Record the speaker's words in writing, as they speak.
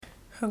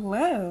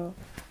Hello,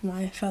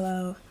 my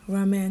fellow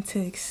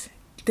romantics,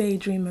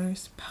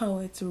 daydreamers,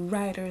 poets,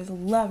 writers,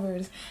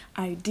 lovers,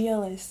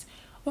 idealists.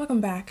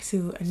 Welcome back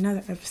to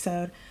another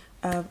episode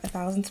of A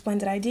Thousand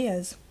Splendid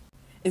Ideas.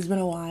 It's been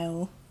a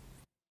while.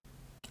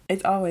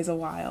 It's always a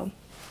while.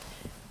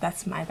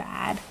 That's my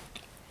bad.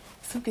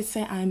 Some could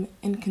say I'm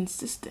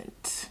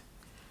inconsistent,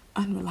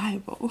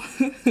 unreliable.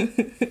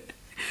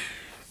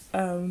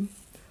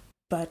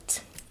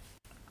 But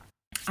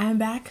I'm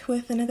back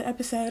with another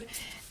episode,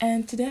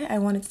 and today I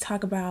wanted to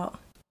talk about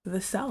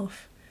the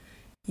self.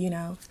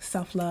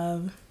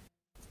 Self-love,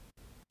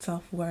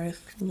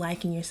 self-worth,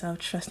 liking yourself,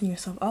 trusting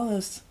yourself, all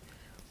those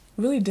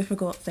really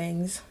difficult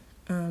things.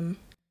 And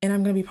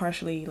I'm gonna be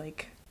partially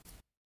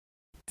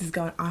just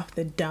going off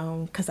the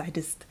dome because I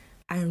just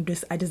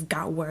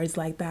got words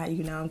like that.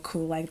 I'm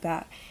cool like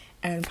that,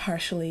 and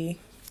partially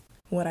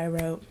what I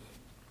wrote,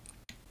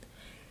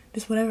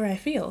 just whatever I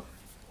feel.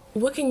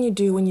 What can you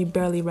do when you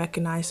barely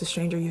recognize the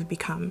stranger you've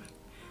become?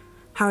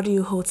 How do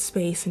you hold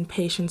space and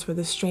patience for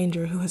the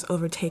stranger who has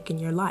overtaken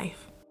your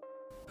life?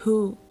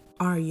 Who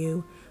are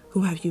you?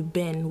 Who have you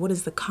been? What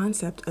is the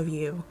concept of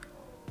you?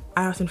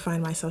 I often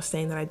find myself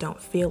saying that I don't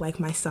feel like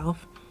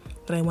myself,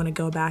 that I want to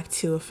go back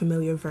to a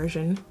familiar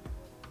version.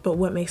 But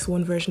what makes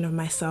one version of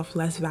myself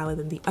less valid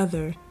than the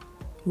other?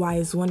 Why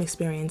is one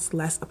experience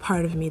less a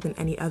part of me than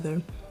any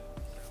other?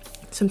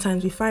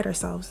 Sometimes we fight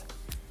ourselves.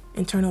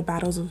 Internal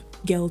battles of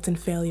guilt and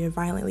failure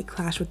violently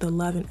clash with the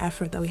love and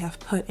effort that we have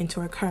put into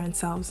our current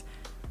selves.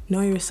 Know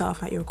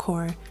yourself at your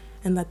core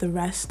and let the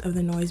rest of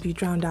the noise be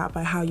drowned out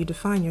by how you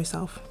define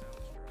yourself.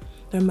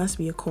 There must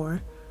be a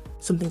core,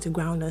 something to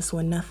ground us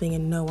when nothing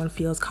and no one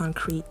feels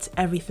concrete.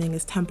 Everything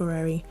is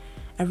temporary.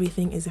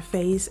 Everything is a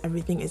phase.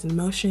 Everything is in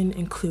motion,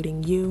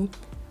 including you.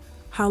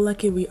 How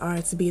lucky we are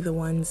to be the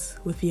ones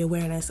with the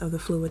awareness of the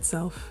fluid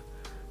self.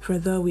 For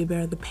though we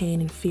bear the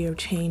pain and fear of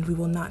change, we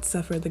will not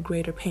suffer the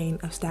greater pain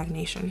of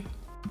stagnation.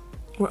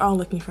 We're all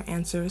looking for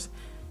answers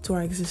to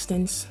our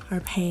existence, our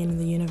pain in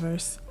the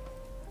universe.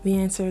 The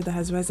answer that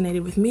has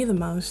resonated with me the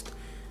most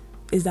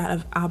is that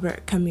of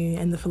Albert Camus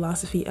and the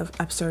philosophy of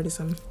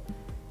absurdism.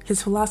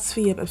 His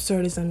philosophy of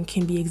absurdism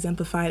can be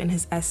exemplified in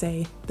his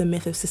essay, The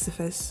Myth of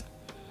Sisyphus.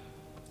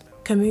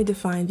 Camus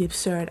defined the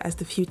absurd as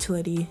the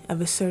futility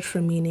of a search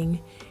for meaning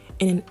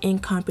in an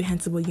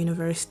incomprehensible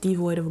universe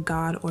devoid of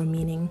God or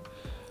meaning.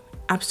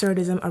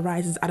 Absurdism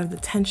arises out of the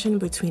tension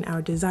between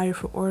our desire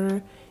for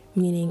order,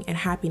 meaning, and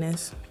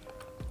happiness,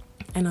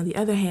 and on the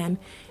other hand,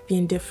 the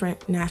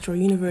indifferent natural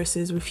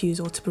universe's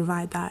refusal to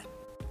provide that.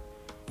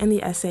 In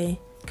the essay,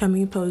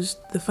 Camus posed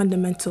the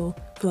fundamental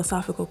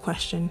philosophical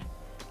question,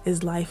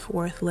 is life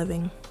worth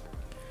living?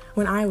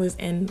 When I was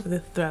in the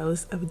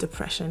throes of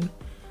depression,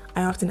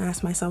 I often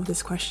asked myself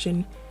this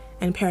question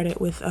and paired it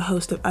with a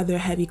host of other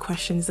heavy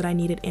questions that I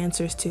needed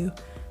answers to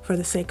for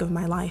the sake of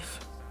my life.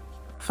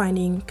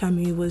 Finding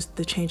Camus was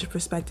the change of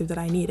perspective that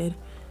I needed.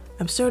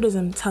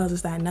 Absurdism tells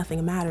us that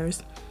nothing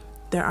matters.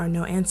 There are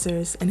no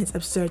answers, and it's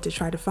absurd to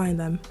try to find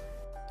them.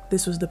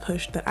 This was the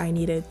push that I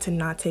needed to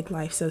not take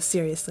life so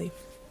seriously.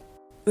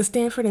 The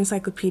Stanford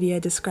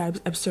Encyclopedia describes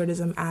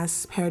absurdism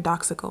as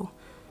paradoxical,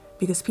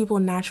 because people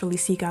naturally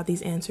seek out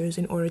these answers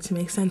in order to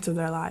make sense of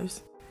their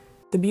lives.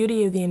 The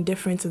beauty of the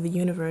indifference of the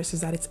universe is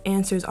that its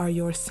answers are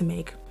yours to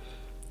make.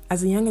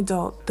 As a young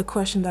adult, the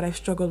question that I've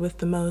struggled with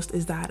the most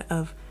is that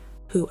of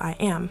who I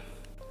am.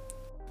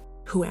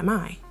 Who am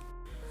I?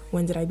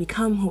 When did I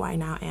become who I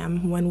now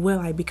am? When will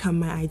I become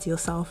my ideal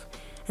self?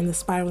 And the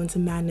spiral into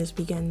madness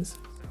begins.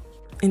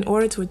 In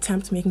order to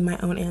attempt making my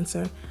own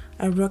answer,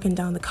 I've broken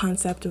down the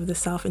concept of the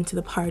self into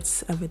the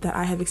parts of it that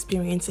I have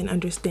experienced and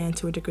understand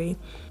to a degree.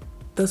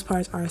 Those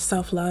parts are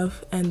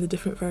self-love and the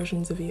different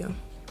versions of you.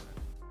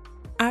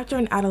 After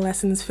an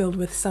adolescence filled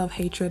with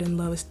self-hatred and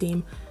low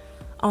esteem,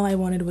 all I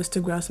wanted was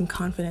to grow some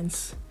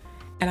confidence.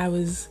 And I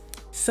was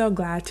so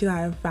glad to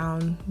have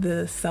found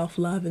the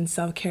self-love and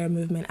self-care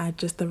movement at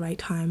just the right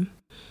time.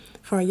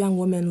 For a young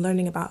woman,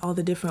 learning about all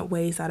the different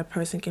ways that a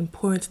person can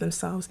pour into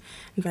themselves,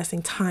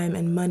 investing time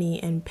and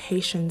money and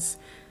patience,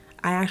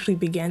 I actually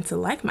began to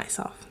like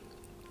myself.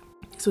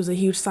 This was a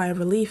huge sigh of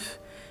relief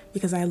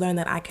because I learned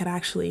that I could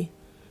actually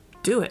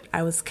do it.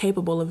 I was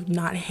capable of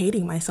not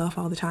hating myself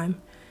all the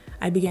time.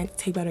 I began to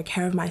take better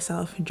care of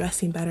myself,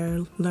 dressing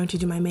better, learned to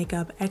do my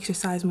makeup,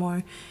 exercise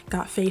more,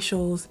 got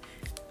facials.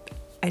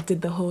 I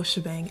did the whole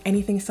shebang.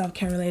 Anything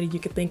self-care related you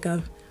could think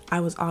of, I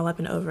was all up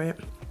and over it.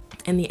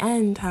 In the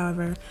end,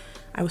 however,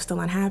 I was still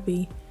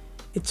unhappy.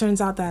 It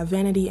turns out that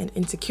vanity and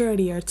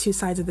insecurity are two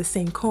sides of the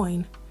same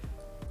coin.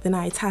 Then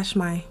I attached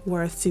my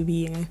worth to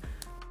being a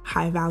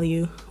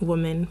high-value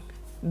woman,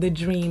 the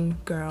dream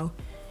girl,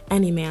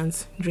 any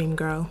man's dream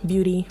girl.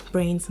 Beauty,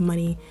 brains,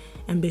 money,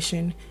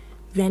 ambition.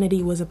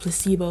 Vanity was a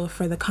placebo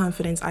for the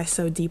confidence I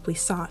so deeply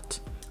sought.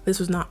 This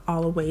was not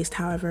all a waste,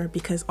 however,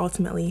 because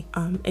ultimately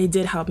it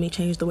did help me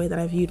change the way that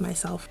I viewed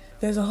myself.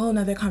 There's a whole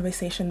nother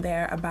conversation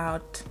there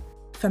about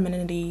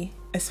femininity,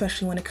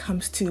 especially when it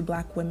comes to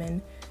Black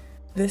women.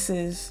 This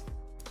is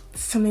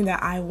something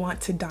that I want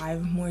to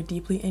dive more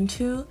deeply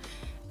into,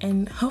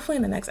 and hopefully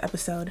in the next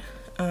episode.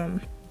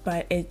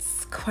 but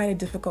it's quite a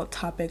difficult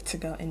topic to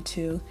go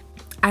into.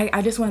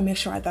 I just want to make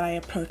sure that I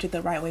approach it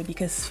the right way,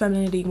 because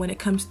femininity, when it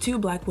comes to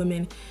Black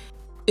women,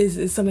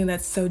 is something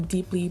that's so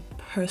deeply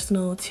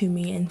personal to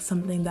me, and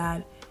something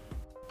that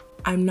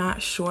I'm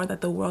not sure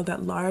that the world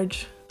at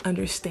large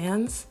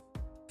understands.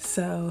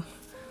 So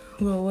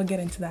we'll get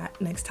into that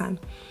next time.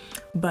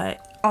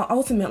 But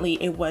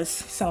ultimately it was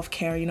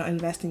self-care,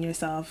 invest in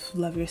yourself,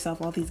 love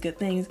yourself, all these good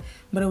things.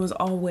 But it was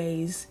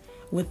always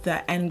with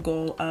the end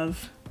goal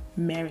of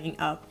marrying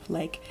up.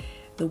 Like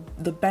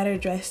the better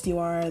dressed you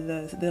are,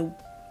 the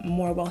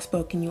more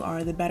well-spoken you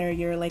are, the better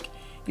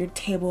your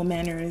table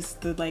manners,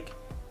 the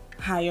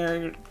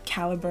higher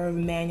caliber of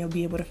man you'll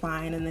be able to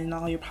find, and then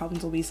all your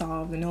problems will be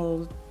solved, and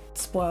he'll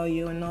spoil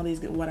you and all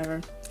these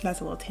whatever. That's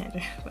a little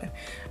tangent, but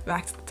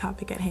back to the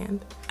topic at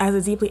hand. As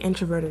a deeply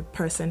introverted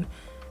person,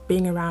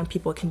 being around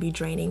people can be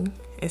draining,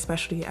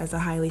 especially as a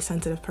highly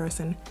sensitive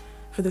person.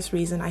 For this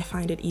reason, I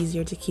find it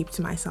easier to keep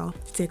to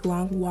myself, to take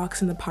long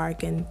walks in the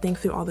park and think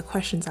through all the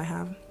questions I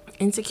have.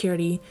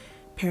 Insecurity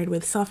paired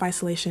with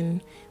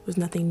self-isolation was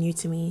nothing new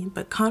to me,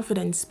 but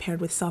confidence paired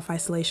with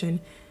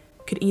self-isolation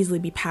could easily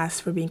be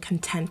passed for being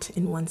content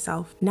in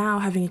oneself. Now,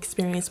 having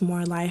experienced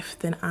more life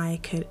than I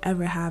could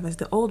ever have as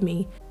the old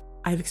me,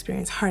 I've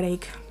experienced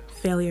heartache,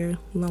 failure,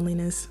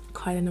 loneliness,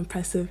 quite an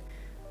impressive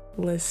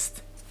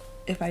list,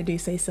 if I do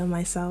say so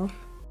myself.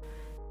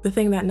 The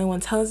thing that no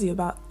one tells you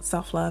about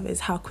self-love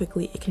is how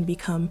quickly it can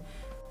become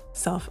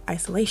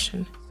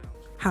self-isolation.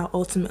 How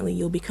ultimately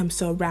you'll become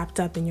so wrapped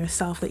up in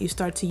yourself that you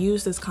start to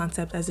use this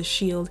concept as a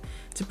shield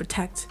to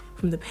protect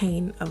from the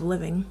pain of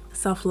living.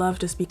 Self-love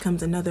just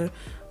becomes another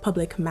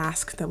public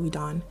mask that we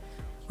don.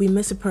 We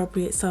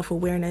misappropriate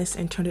self-awareness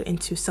and turn it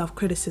into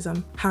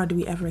self-criticism. How do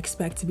we ever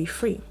expect to be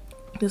free?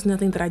 There's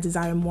nothing that I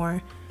desire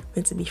more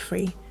than to be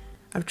free.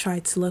 I've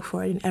tried to look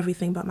for it in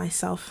everything but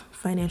myself.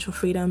 Financial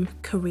freedom,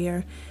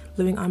 career,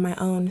 living on my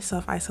own,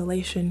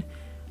 self-isolation.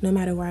 No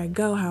matter where I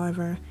go,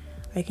 however,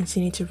 I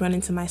continue to run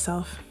into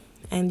myself,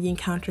 and the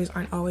encounters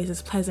aren't always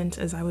as pleasant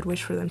as I would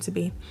wish for them to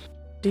be.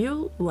 Do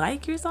you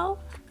like yourself?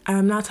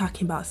 I'm not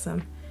talking about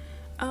some,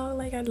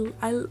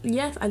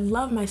 yes, I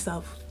love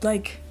myself.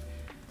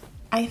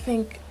 I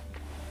think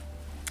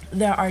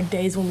there are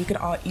days when we could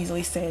all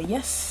easily say,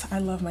 yes, I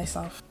love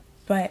myself.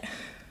 But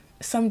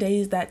some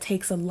days that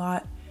takes a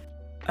lot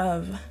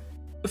of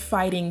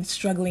fighting,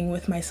 struggling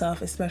with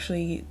myself,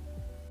 especially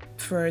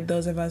for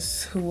those of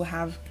us who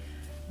have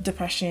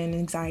depression,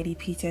 anxiety,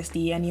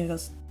 PTSD,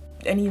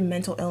 any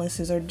mental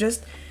illnesses, or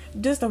just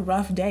a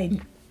rough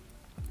day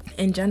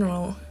in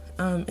general.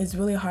 It's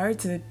really hard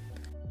to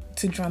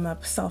drum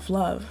up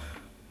self-love.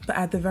 But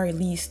at the very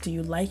least, do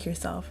you like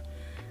yourself?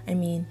 I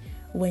mean,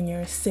 when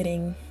you're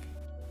sitting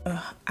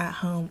at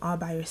home all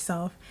by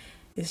yourself,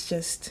 it's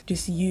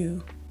just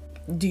you.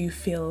 Do you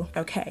feel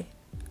okay?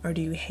 Or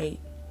do you hate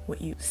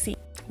what you see?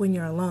 When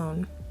you're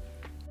alone,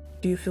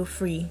 do you feel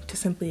free to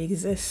simply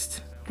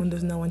exist when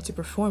there's no one to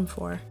perform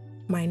for?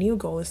 My new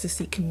goal is to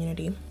seek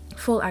community.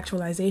 Full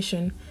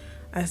actualization,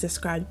 as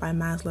described by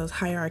Maslow's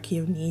hierarchy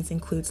of needs,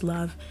 includes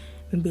love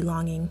and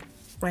belonging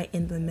right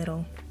in the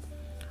middle.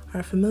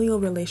 Our familial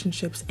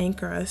relationships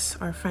anchor us,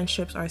 our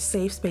friendships are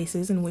safe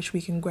spaces in which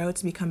we can grow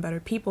to become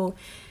better people,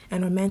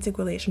 and romantic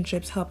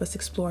relationships help us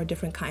explore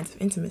different kinds of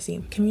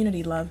intimacy.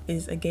 Community love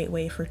is a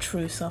gateway for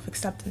true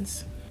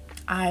self-acceptance.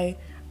 I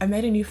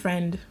made a new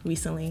friend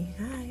recently.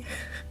 Hi.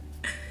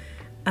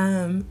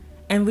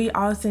 And we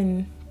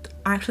often,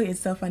 actually it's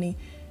so funny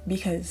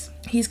because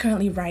he's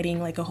currently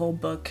writing a whole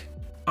book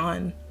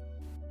on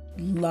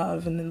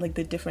love and then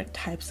the different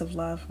types of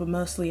love, but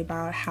mostly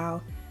about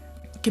how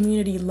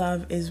community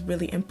love is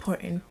really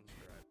important.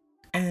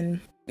 And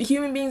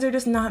human beings are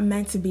just not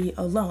meant to be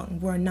alone.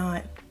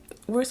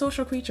 We're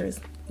social creatures.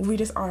 We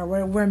just are.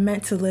 We're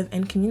meant to live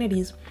in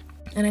communities.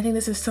 And I think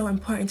this is so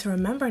important to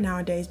remember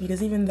nowadays,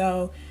 because even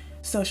though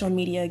social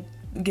media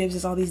gives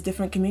us all these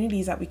different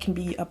communities that we can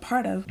be a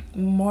part of,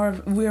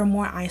 we are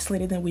more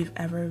isolated than we've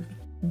ever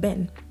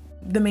been.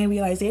 The main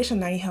realization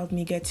that he helped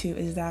me get to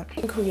is that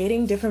in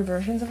creating different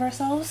versions of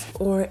ourselves,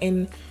 or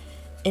in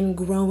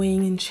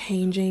growing and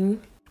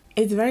changing,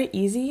 it's very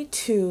easy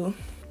to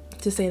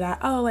say that,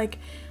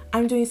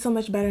 I'm doing so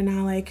much better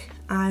now,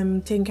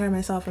 I'm taking care of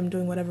myself, I'm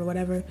doing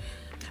whatever.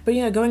 But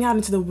going out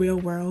into the real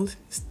world,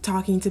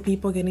 talking to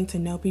people, getting to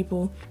know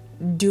people,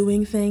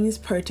 doing things,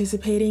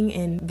 participating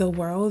in the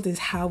world is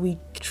how we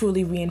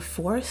truly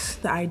reinforce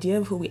the idea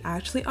of who we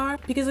actually are.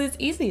 Because it's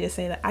easy to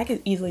say that. I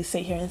could easily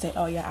sit here and say,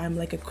 oh yeah, I'm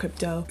a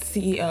crypto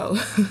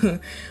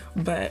CEO.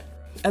 But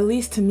at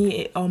least to me,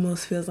 it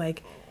almost feels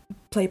like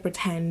play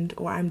pretend,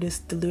 or I'm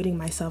just deluding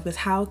myself. Because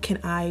how can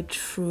I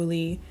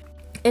truly...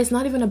 It's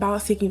not even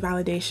about seeking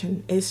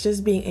validation. It's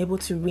just being able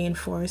to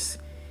reinforce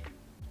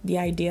the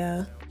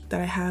idea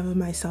that I have of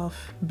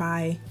myself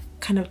by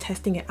kind of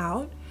testing it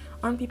out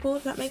on people,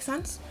 if that makes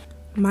sense.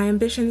 My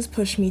ambitions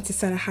push me to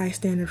set a high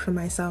standard for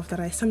myself that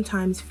I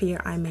sometimes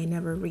fear I may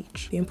never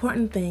reach. The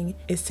important thing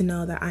is to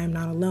know that I am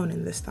not alone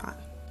in this thought.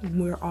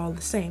 We're all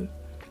the same.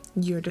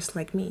 You're just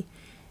like me.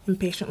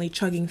 impatiently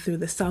chugging through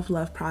the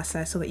self-love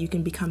process so that you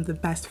can become the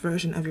best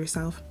version of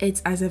yourself.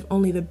 It's as if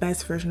only the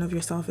best version of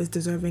yourself is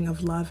deserving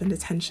of love and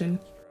attention.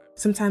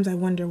 Sometimes I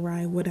wonder where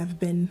I would have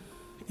been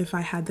if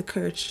I had the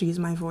courage to use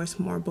my voice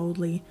more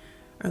boldly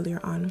earlier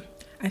on.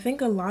 I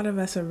think a lot of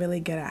us are really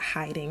good at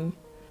hiding.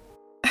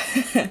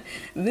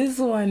 This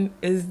one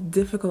is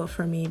difficult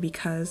for me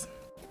because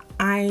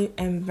I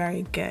am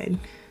very good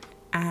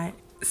at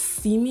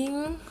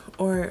seeming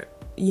or,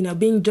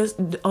 being just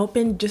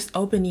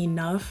open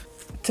enough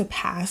to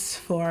pass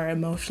for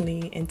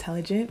emotionally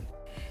intelligent.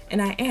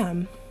 And I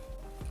am.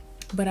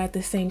 But at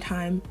the same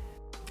time,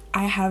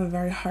 I have a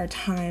very hard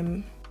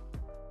time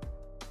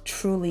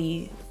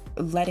truly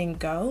letting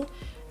go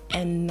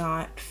and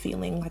not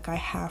feeling like I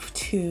have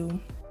to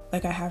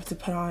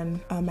put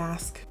on a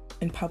mask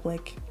in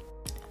public.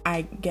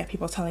 I get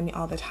people telling me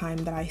all the time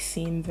that I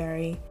seem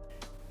very,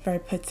 very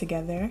put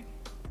together.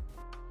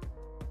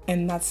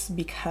 And that's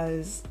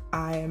because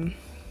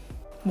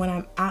when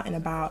I'm out and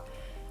about,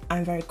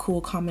 I'm very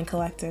cool, calm, and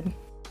collected.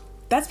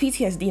 That's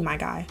PTSD, my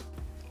guy.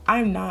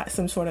 I'm not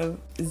some sort of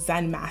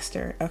Zen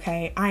master,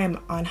 okay? I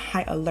am on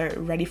high alert,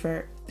 ready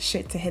for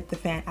shit to hit the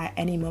fan at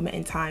any moment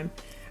in time.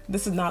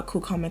 This is not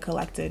cool, calm, and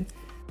collected.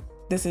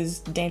 This is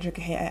danger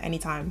could hit at any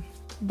time.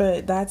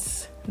 But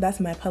that's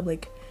my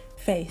public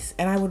face.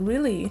 And I would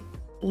really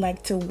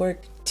like to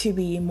work to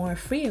be more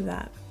free of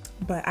that.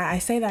 But I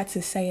say that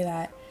to say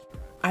that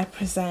I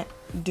present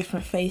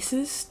different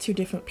faces to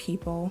different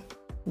people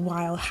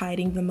while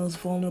hiding the most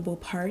vulnerable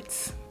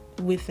parts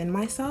within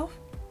myself,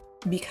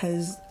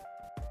 because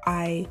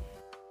I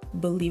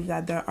believe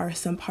that there are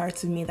some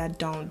parts of me that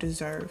don't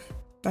deserve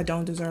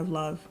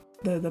love.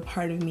 The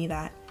part of me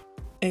that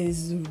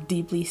is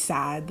deeply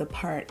sad, the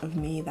part of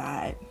me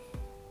that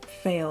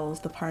fails,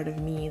 the part of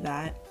me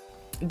that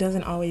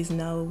doesn't always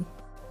know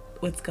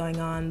what's going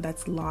on,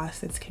 that's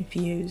lost, that's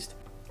confused,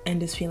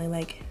 and is feeling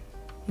like,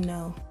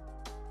 no,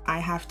 I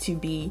have to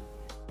be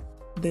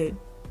the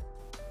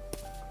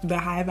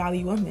high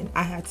value woman.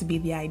 I have to be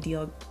the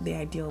ideal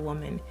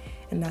woman,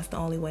 and that's the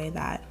only way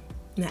that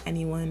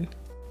anyone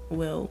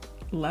will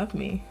love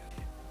me.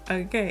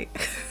 Okay.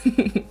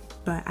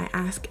 But I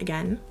ask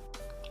again,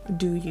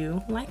 do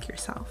you like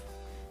yourself?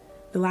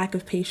 The lack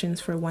of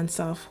patience for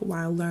oneself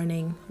while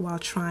learning, while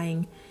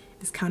trying,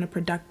 is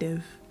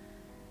counterproductive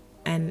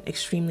and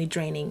extremely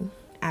draining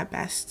at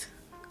best.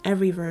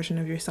 Every version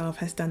of yourself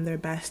has done their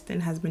best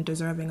and has been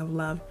deserving of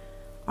love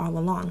all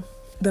along.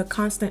 The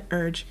constant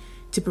urge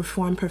to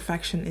perform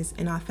perfection is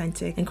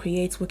inauthentic and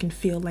creates what can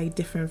feel like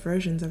different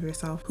versions of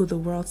yourself, who the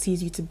world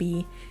sees you to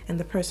be, and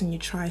the person you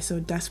try so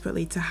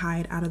desperately to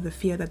hide out of the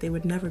fear that they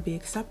would never be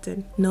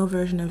accepted. No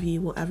version of you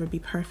will ever be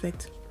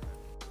perfect.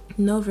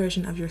 No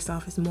version of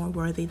yourself is more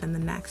worthy than the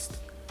next.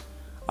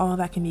 All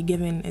that can be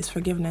given is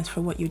forgiveness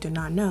for what you did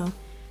not know,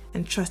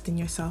 and trust in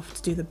yourself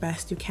to do the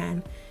best you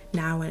can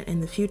now and in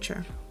the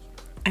future.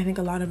 I think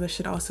a lot of us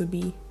should also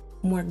be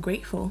more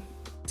grateful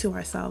to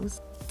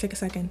ourselves. Take a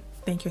second,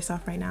 thank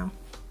yourself right now.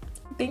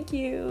 Thank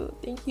you,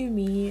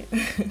 me.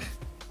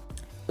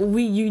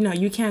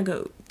 You can't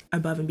go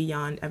above and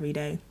beyond every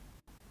day.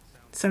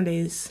 Some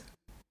days,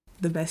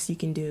 the best you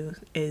can do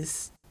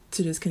is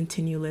to just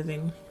continue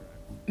living.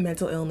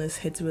 Mental illness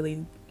hits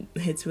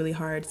really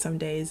hard some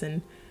days,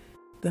 and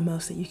the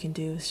most that you can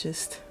do is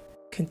just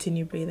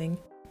continue breathing.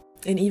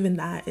 And even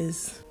that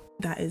is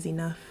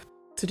enough.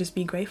 So just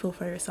be grateful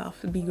for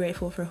yourself. Be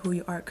grateful for who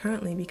you are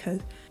currently,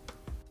 because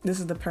this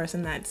is the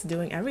person that's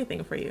doing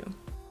everything for you.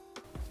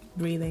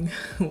 Breathing,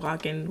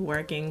 walking,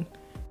 working,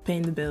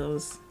 paying the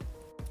bills,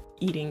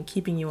 eating,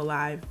 keeping you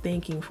alive,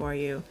 thinking for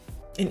you.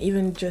 And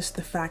even just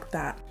the fact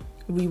that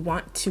we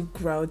want to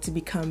grow to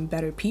become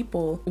better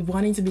people,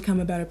 wanting to become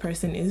a better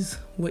person is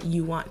what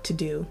you want to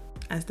do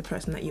as the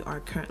person that you are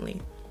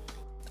currently.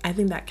 I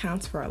think that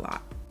counts for a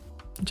lot.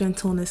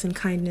 Gentleness and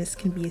kindness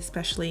can be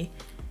especially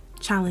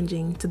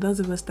challenging to those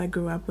of us that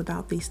grew up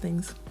without these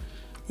things.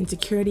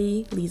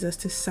 Insecurity leads us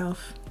to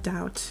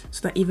self-doubt,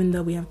 so that even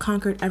though we have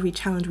conquered every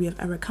challenge we have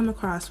ever come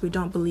across, we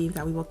don't believe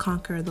that we will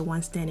conquer the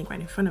one standing right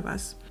in front of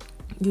us.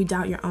 You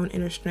doubt your own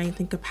inner strength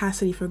and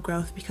capacity for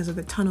growth because of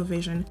the tunnel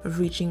vision of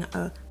reaching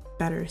a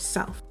better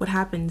self. What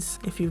happens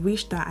if you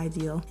reach that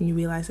ideal and you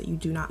realize that you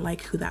do not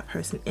like who that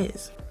person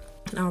is?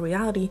 In all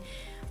reality,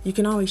 you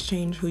can always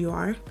change who you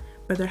are,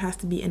 but there has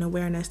to be an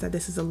awareness that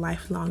this is a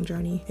lifelong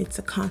journey. It's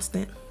a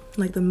constant.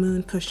 Like the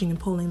moon pushing and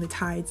pulling the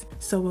tides,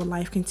 so will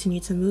life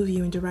continue to move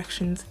you in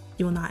directions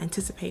you will not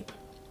anticipate.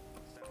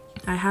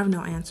 I have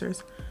no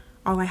answers.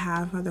 All I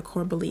have are the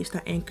core beliefs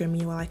that anchor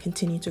me while I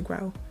continue to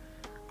grow.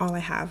 All I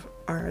have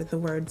are the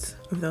words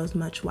of those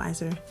much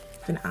wiser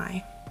than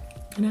I.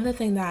 Another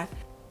thing that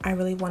I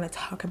really want to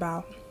talk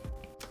about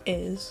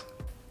is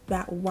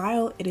that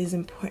while it is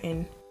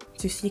important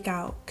to seek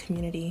out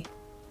community,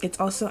 it's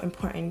also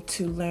important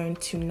to learn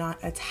to not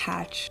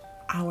attach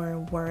our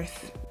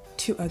worth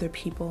to other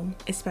people,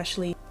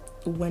 especially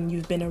when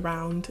you've been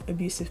around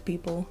abusive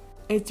people.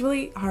 It's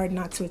really hard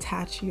not to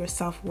attach your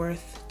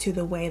self-worth to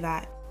the way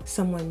that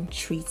someone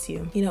treats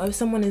you. If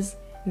someone is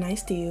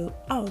nice to you,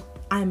 oh,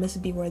 I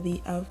must be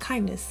worthy of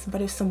kindness.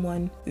 But if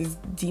someone is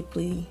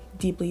deeply,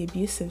 deeply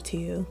abusive to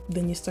you,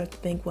 then you start to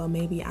think, well,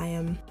 maybe I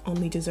am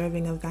only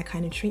deserving of that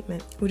kind of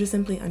treatment, which is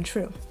simply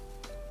untrue.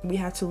 We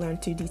have to learn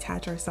to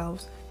detach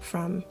ourselves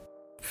from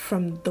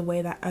the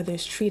way that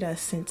others treat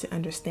us, and to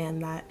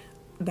understand that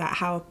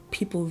how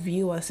people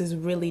view us is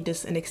really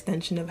just an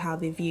extension of how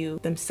they view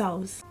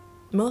themselves.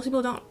 Most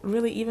people don't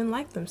really even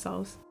like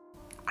themselves.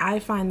 I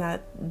find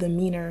that the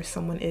meaner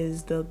someone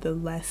is, the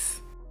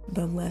less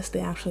they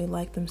actually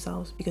like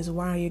themselves, because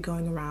why are you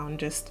going around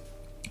just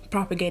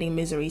propagating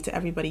misery to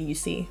everybody you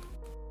see?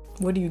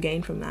 What do you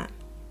gain from that?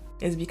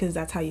 It's because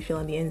that's how you feel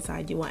on the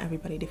inside. You want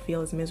everybody to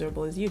feel as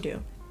miserable as you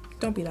do.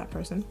 Don't be that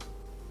person.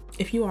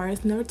 If you are,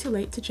 it's never too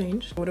late to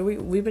change.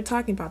 We've been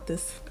talking about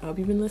this. I hope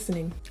you've been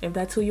listening. If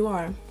that's who you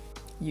are,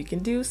 you can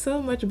do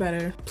so much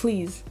better.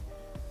 Please,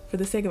 for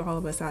the sake of all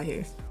of us out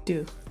here,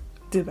 do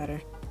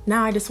better.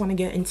 Now I just want to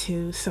get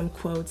into some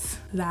quotes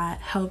that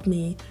help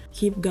me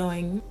keep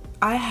going.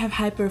 I have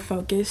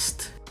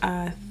hyper-focused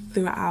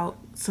throughout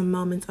some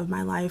moments of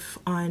my life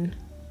on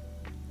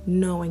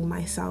knowing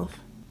myself.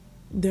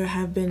 There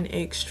have been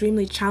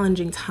extremely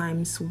challenging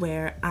times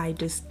where I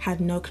just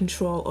had no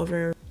control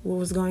over what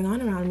was going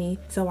on around me.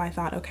 So I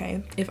thought,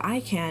 okay, if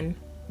I can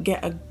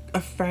get a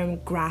firm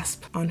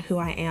grasp on who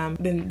I am,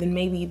 then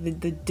maybe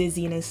the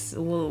dizziness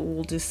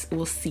will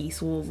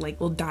cease,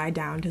 will die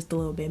down just a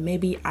little bit.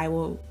 Maybe I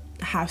will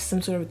have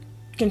some sort of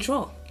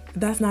control.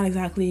 That's not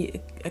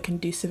exactly a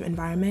conducive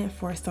environment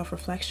for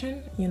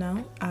self-reflection, you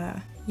know?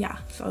 Yeah,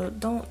 so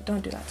don't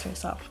do that to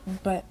yourself.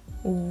 But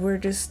we're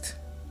just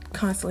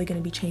constantly going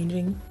to be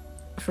changing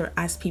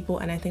as people,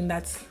 and I think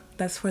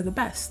that's for the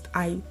best.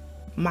 I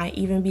might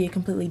even be a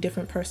completely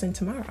different person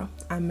tomorrow.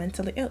 I'm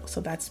mentally ill, so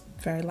that's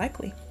very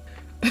likely.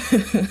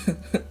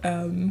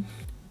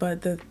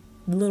 But the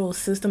little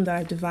system that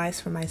I've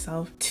devised for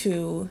myself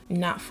to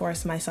not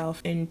force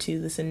myself into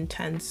this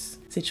intense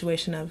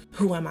situation of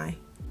who am I?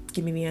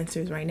 Give me the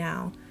answers right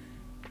now,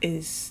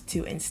 is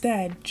to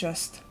instead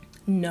just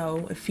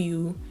know a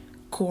few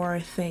core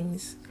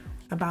things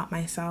about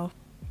myself,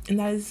 and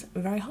that is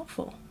very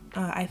helpful.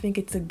 I think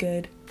it's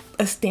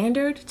a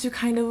standard to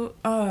kind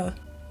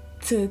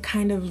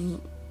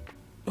of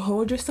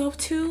hold yourself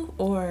to,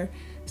 or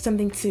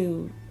something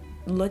to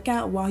look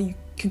at while you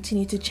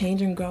continue to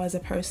change and grow as a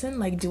person.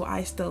 Like, do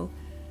I still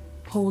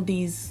hold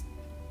these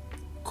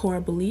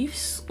core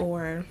beliefs,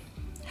 or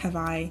have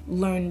I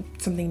learned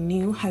something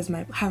new?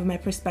 Have my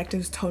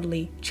perspectives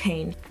totally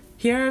changed?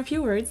 Here are a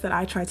few words that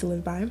I try to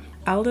live by.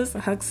 Aldous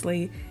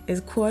Huxley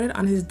is quoted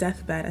on his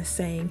deathbed as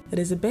saying, "It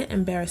is a bit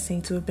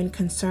embarrassing to have been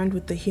concerned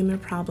with the human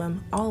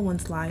problem all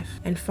one's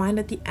life and find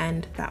at the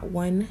end that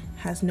one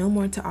has no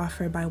more to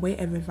offer by way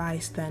of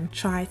advice than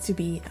try to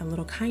be a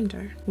little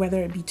kinder."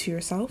 Whether it be to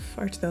yourself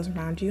or to those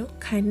around you,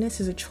 kindness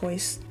is a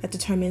choice that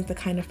determines the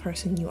kind of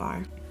person you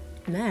are.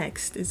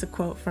 Next is a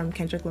quote from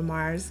Kendrick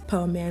Lamar's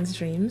poem Man's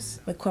Dreams.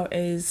 The quote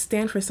is,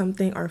 "Stand for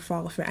something or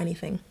fall for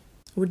anything."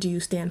 What do you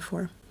stand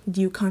for? Do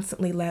you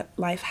constantly let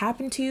life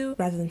happen to you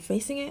rather than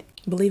facing it?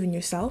 Believe in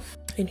yourself,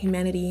 in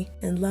humanity,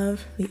 in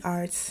love, the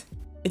arts.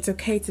 It's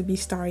okay to be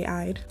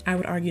starry-eyed. I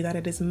would argue that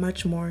it is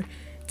much more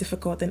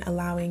difficult than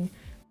allowing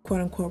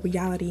quote-unquote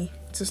reality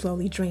to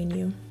slowly drain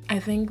you.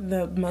 I think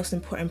the most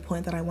important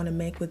point that I want to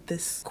make with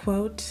this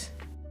quote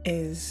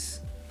is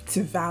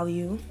to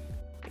value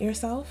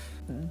yourself.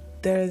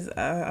 There's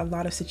a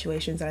lot of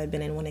situations that I've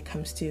been in when it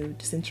comes to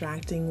just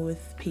interacting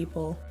with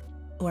people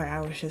where I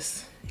was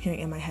just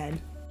hearing in my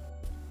head,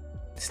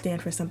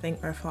 stand for something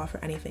or fall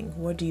for anything.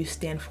 What do you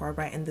stand for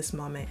right in this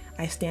moment?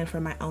 I stand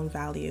for my own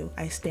value.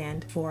 I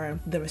stand for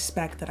the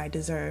respect that I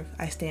deserve.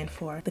 I stand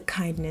for the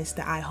kindness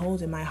that I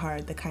hold in my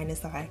heart, the kindness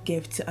that I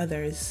give to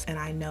others, and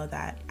I know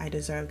that I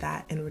deserve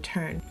that in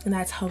return. And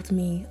that's helped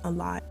me a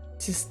lot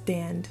to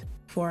stand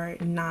for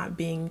not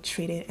being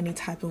treated any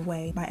type of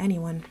way by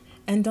anyone.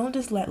 And don't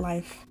just let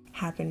life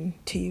happen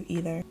to you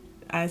either.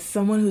 As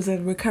someone who's a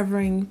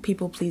recovering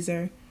people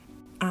pleaser,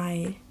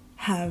 I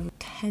have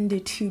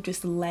tended to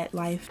just let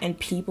life and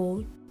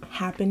people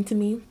happen to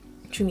me,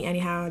 treat me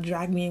anyhow,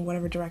 drag me in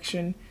whatever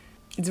direction.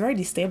 It's very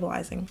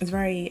destabilizing. It's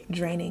very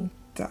draining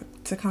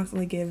to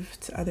constantly give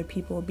to other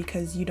people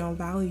because you don't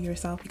value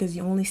yourself, because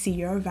you only see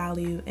your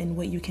value in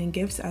what you can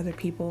give to other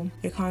people.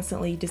 You're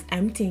constantly just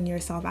emptying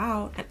yourself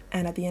out,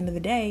 and at the end of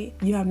the day,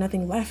 you have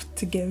nothing left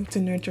to give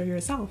to nurture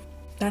yourself.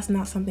 That's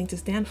not something to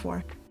stand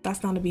for.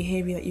 That's not a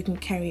behavior that you can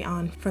carry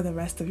on for the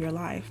rest of your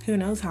life. Who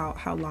knows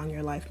how long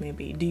your life may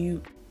be.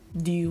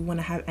 Do you want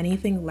to have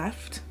anything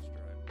left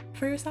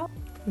for yourself?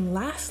 And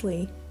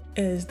lastly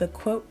is the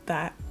quote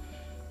that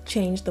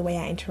changed the way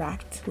I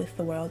interact with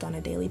the world on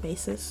a daily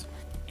basis.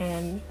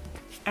 And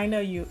I know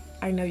you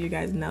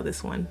guys know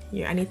this one.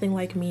 You're anything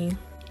like me,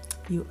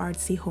 you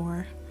artsy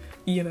whore.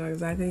 You know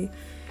exactly.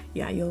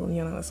 Yeah, you'll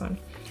know this one.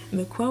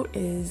 The quote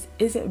is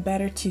it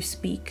better to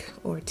speak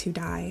or to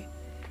die?"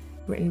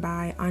 Written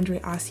by Andre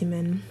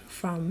Aciman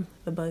from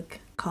the book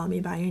Call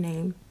Me By Your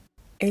Name.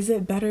 Is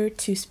it better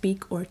to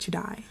speak or to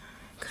die?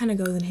 Kind of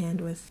goes in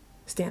hand with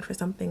stand for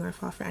something or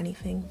fall for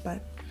anything,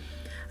 but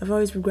I've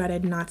always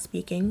regretted not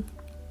speaking.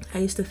 I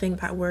used to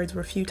think that words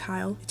were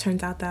futile. It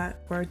turns out that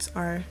words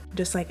are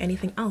just like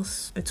anything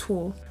else, a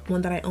tool,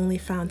 one that I only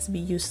found to be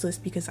useless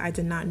because I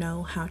did not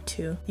know how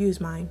to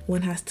use mine.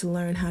 One has to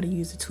learn how to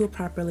use a tool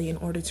properly in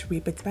order to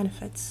reap its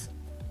benefits.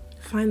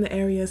 Find the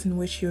areas in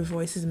which your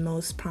voice is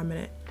most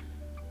prominent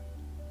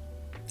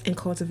and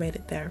cultivate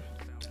it there.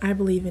 I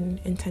believe in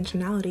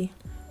intentionality.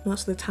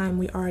 Most of the time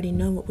we already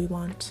know what we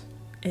want.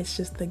 It's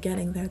just the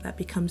getting there that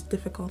becomes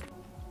difficult.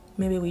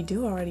 Maybe we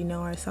do already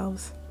know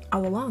ourselves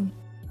all along.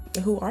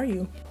 Who are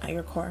you at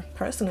your core?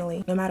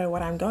 Personally, no matter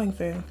what I'm going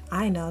through,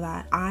 I know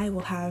that I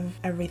will have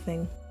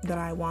everything that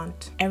I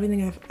want.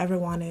 Everything I've ever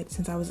wanted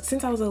since I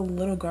was a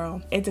little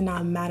girl. It did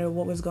not matter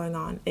what was going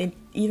on.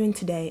 Even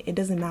today, it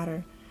doesn't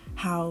matter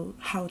how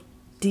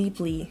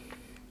deeply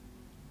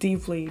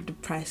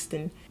depressed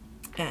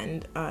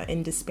and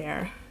in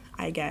despair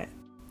I get.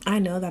 I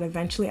know that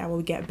eventually I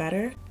will get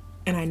better,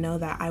 and I know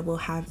that I will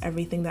have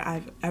everything that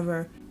I've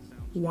ever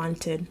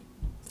wanted.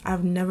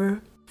 I've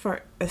never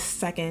for a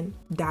second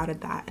doubted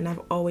that, and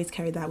I've always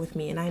carried that with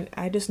me, and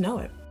I just know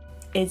it.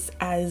 It's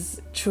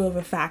as true of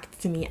a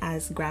fact to me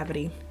as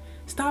gravity.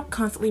 Stop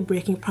constantly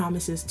breaking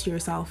promises to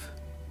yourself.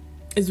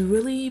 It's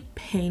really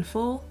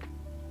painful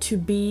to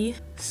be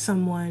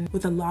someone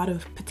with a lot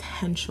of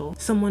potential,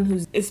 someone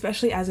who's,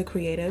 especially as a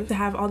creative, to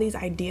have all these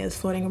ideas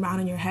floating around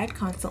in your head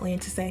constantly,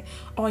 and to say,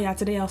 oh yeah,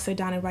 today I'll sit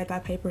down and write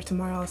that paper,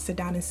 tomorrow I'll sit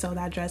down and sew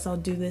that dress, I'll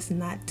do this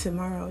and that,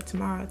 tomorrow,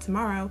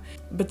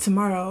 but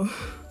tomorrow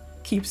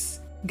keeps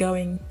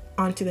going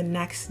on to the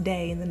next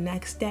day and the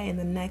next day and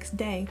the next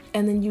day,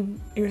 and then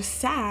you're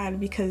sad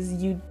because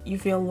you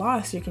feel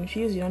lost, you're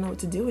confused, you don't know what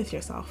to do with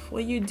yourself.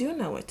 Well, you do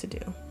know what to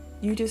do.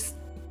 You just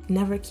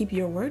never keep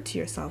your word to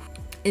yourself.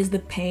 Is the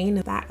pain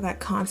of that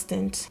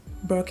constant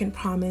broken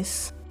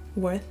promise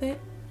worth it?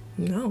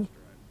 No.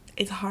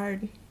 It's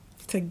hard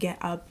to get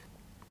up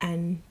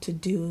and to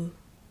do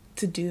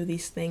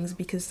these things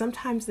because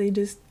sometimes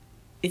it's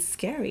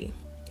scary.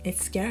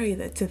 It's scary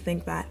to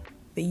think that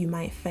you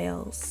might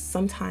fail.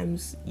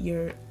 Sometimes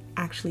you're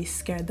actually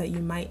scared that you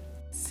might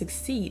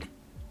succeed.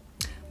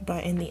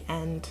 But in the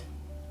end,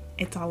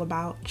 it's all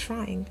about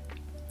trying.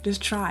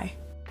 Just try.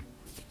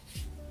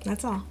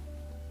 That's all.